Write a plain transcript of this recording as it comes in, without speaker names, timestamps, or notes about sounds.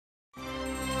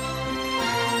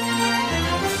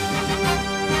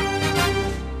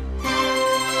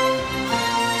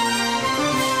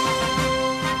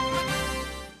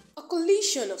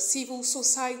civil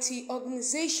society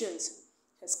organizations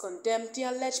has condemned the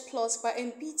alleged plot by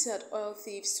embittered oil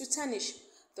thieves to tarnish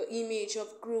the image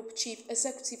of Group Chief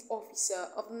Executive Officer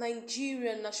of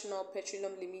Nigeria National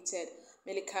Petroleum Limited,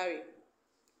 Mele Kyari.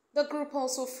 The group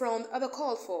also frowned at the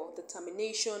call for the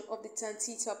termination of the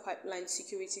Tantita Pipeline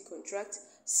security contract,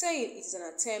 saying it is an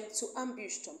attempt to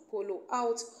ambush Tompolo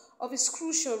out of his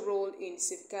crucial role in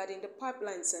safeguarding the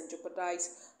pipelines and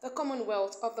jeopardize the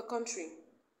commonwealth of the country.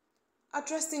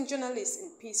 Addressing journalists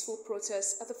in peaceful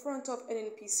protests at the front of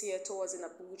NNPCL Towers in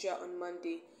Abuja on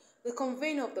Monday, the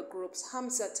convener of the groups,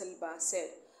 Hamza Talba, said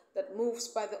that moves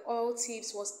by the oil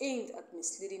thieves was aimed at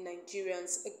misleading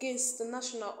Nigerians against the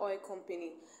National Oil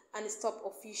Company and its top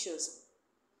officials.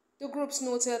 The groups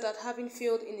noted that having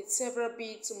failed in its several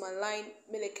bids to malign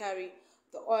Mele Kyari,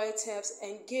 the oil thieves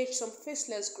engaged some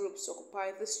faceless groups to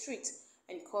occupy the street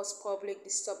and cause public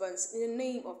disturbance in the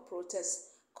name of protest,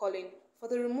 calling for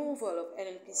the removal of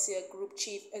NNPCL Group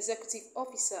Chief Executive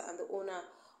Officer and the owner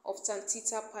of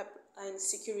Tantita Pipeline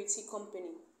Security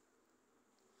Company.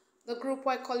 The group,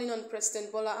 while calling on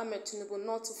President Bola Ahmed Tinubu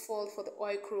not to fall for the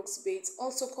oil crooks' bait,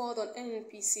 also called on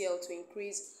NNPCL to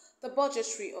increase the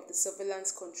budgetary of the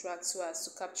surveillance contract so as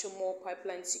to capture more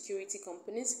pipeline security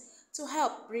companies to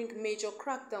help bring major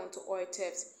crackdown to oil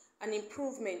theft and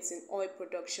improvements in oil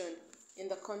production in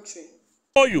the country.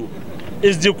 OU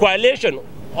is the coalition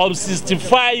of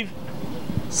 65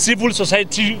 civil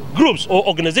society groups or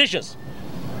organizations,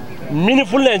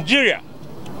 meaningful Nigeria,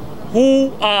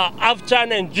 who are after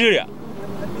Nigeria,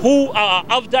 who are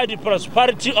after the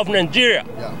prosperity of Nigeria,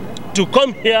 to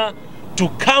come here to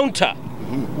counter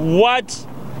what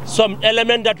some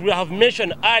element that we have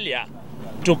mentioned earlier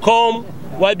to come.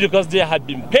 Why? Because they have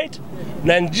been paid.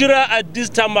 Nigeria at this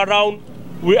time around,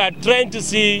 we are trying to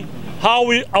see how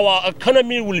our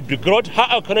economy will be growth, how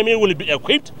our economy will be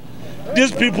equipped.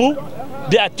 These people,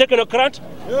 they are technocrats,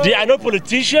 they are not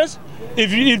politicians.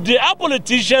 If they are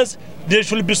politicians, there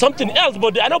should be something else,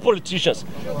 but they are not politicians.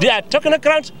 They are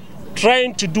technocrats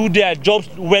trying to do their jobs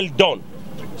well done.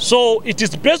 So it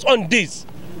is based on this,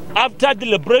 after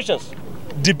deliberations,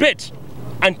 debate,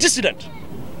 antecedent,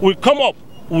 we come up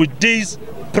with this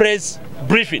press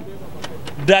briefing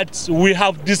that we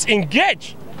have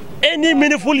disengaged. Any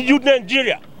meaningful youth in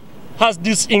Nigeria has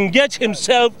disengaged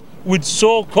himself with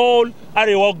so-called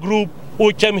Arewa group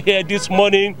who came here this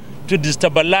morning to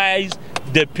destabilize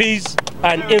the peace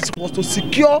and was to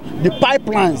secure the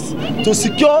pipelines, to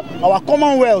secure our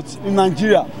commonwealth in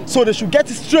Nigeria. So they should get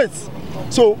it straight.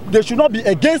 So they should not be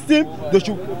against him, they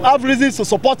should have reasons to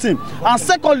support him. And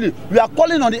secondly, we are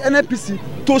calling on the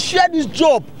NNPC to share this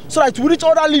job so that we reach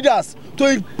other leaders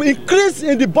to increase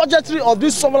in the budgetary of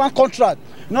this sovereign contract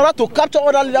in order to capture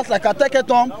other leaders like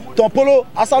Ateketom, Tompolo,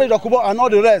 Asari Dokubo, and all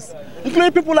the rest,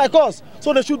 including people like us.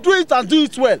 So they should do it and do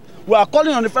it well. We are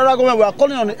calling on the federal government, we are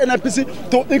calling on the NNPC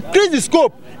to increase the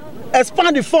scope,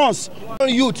 expand the funds.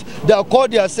 Youth, they are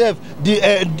called themselves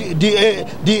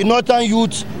the Northern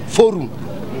Youth Forum,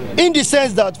 in the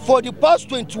sense that for the past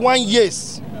 21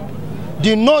 years,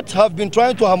 the North have been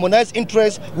trying to harmonize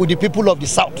interests with the people of the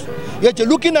South. Yet you're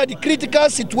looking at the critical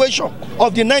situation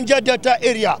of the Niger Delta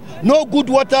area, no good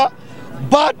water,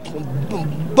 bad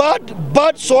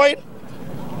soil,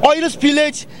 oil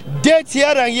spillage, death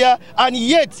here and here, and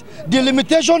yet the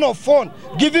limitation of funds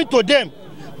given to them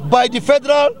by the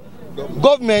federal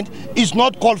government is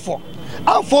not called for.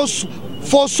 And for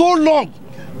so long,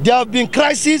 there have been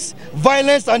crisis,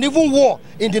 violence, and even war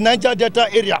in the Niger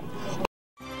Delta area.